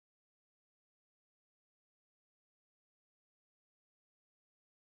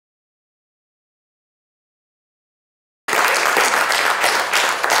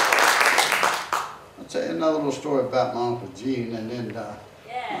another little story about my Uncle Gene, and then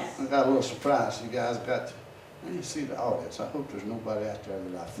Yes. I got a little surprise. You guys got to, and you see the audience. I hope there's nobody out there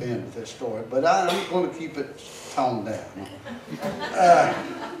that I offend with this story, but I'm going to keep it toned down.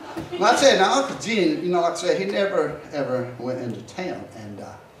 Like I said, now Uncle Gene, you know, like I said, he never ever went into town, and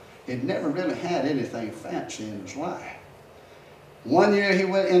he'd never really had anything fancy in his life. One year he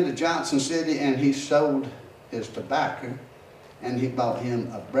went into Johnson City and he sold his tobacco, and he bought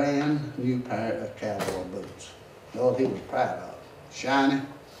him a brand new pair of cowboy boots. Lord, he was proud of them. Shiny.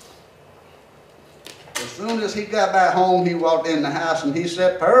 As soon as he got back home, he walked in the house and he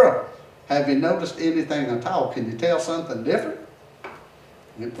said, "Pearl, have you noticed anything at all? Can you tell something different?"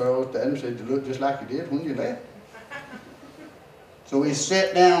 And Pearl looked at him and said, "You look just like you did when you left." So he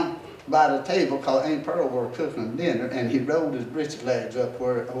sat down by the table, because Aunt Pearl were cooking dinner, and he rolled his breeches legs up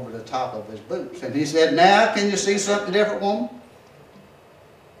over the top of his boots. And he said, "Now, can you see something different, woman?"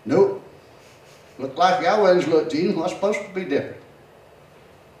 "Nope. Look like you always look, Gene. What's supposed to be different?"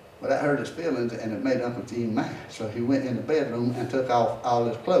 Well, that hurt his feelings, and it made Uncle Gene mad. So he went in the bedroom and took off all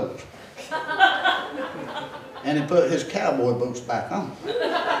his clothes. And he put his cowboy boots back on.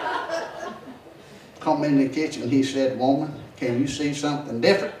 Come in the kitchen, he said, "Woman, can you see something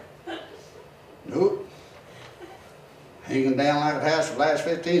different?" "Nope. Hanging down like it has for the last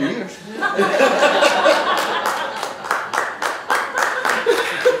 15 years.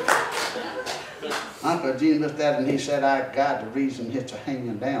 Uncle Gene looked at him and he said, "I got the reason it's a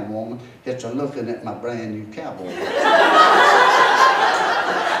hanging down, woman. It's a looking at my brand new cowboy boots."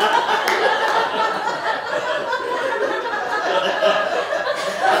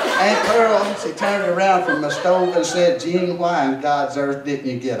 Aunt Pearl, she turned around from the stove and said, "Gene, why in God's earth didn't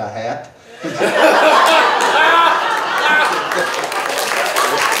you get a hat?"